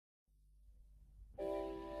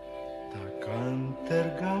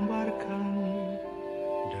tergambarkan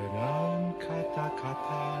dengan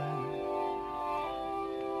kata-kata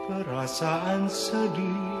perasaan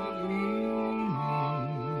sedih ini,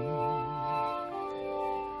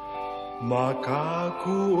 maka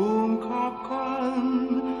ku ungkapkan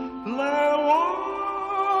lewat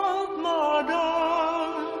nada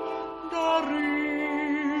dari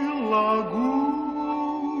lagu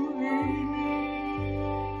ini.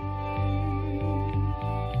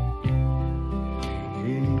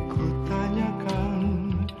 Ingin ku tanyakan,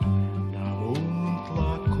 namun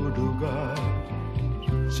telah kuduga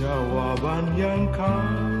jawaban yang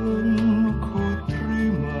kan ku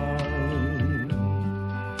terima.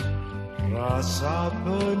 Rasa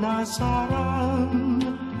penasaran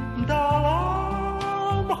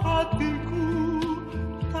dalam hatiku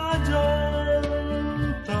tajam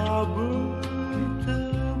tak bertepi.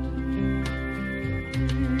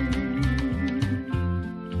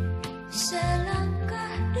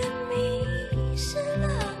 Selangkah demi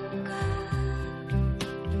selangkah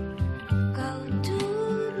kau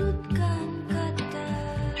turutkan kata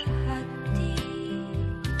hati,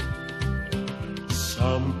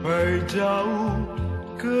 sampai jauh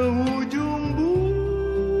ke ujung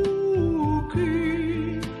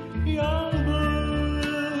bukit yang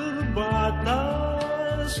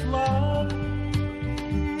berbatas langit.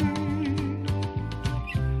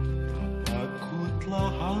 Tapakku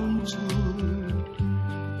telah hancur,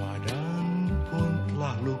 badan pun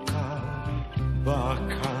telah luka,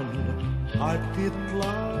 bahkan hati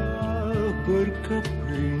telah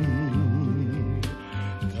berkeping.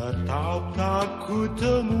 Tetap tak ku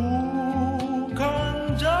temukan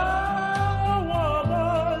jawaban.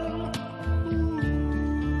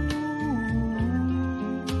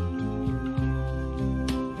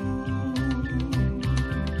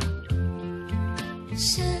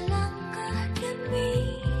 selangkah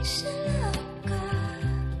demi selangkah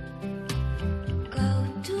kau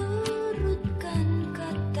turutkan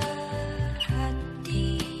kata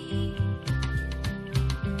hati,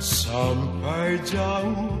 Sampai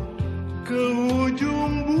jauh ke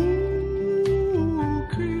ujung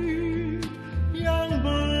bukit yang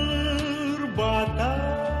berbatas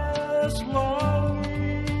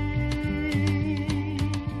langit.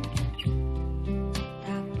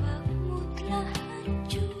 tapakmu telah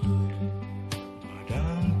hancur,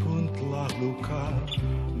 Badan pun telah luka,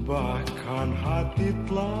 bahkan hati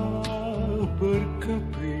telah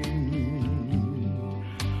berkeping.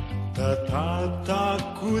 Tetap tak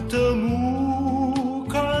ku temukan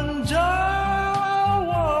jawaban.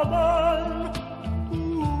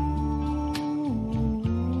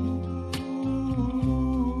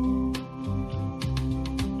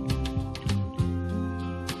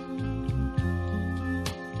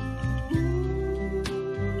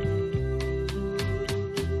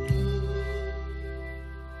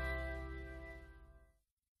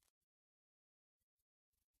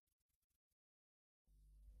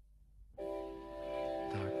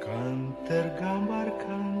 Takkan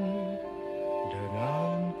tergambarkan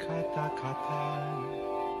dengan kata-kata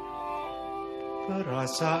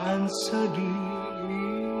perasaan sedih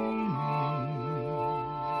ini,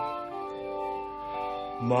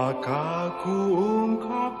 maka ku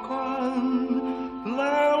ungkapkan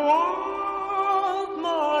lewat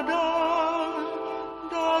nada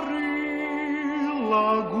dari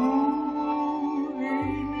lagu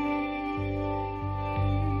ini.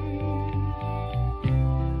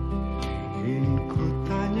 Ingin ku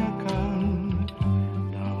tanyakan,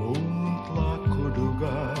 namun telah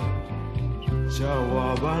kuduga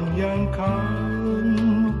jawaban yang kan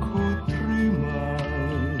ku terima.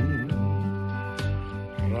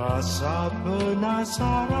 Rasa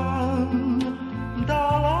penasaran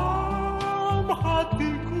dalam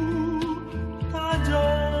hatiku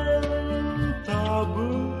tajam tak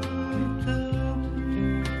bertepi.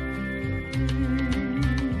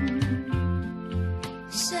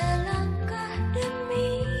 selangkah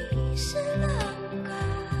demi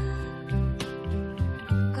selangkah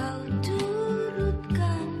kau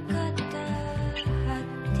turutkan kata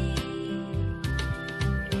hati,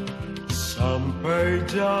 Sampai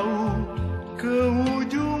jauh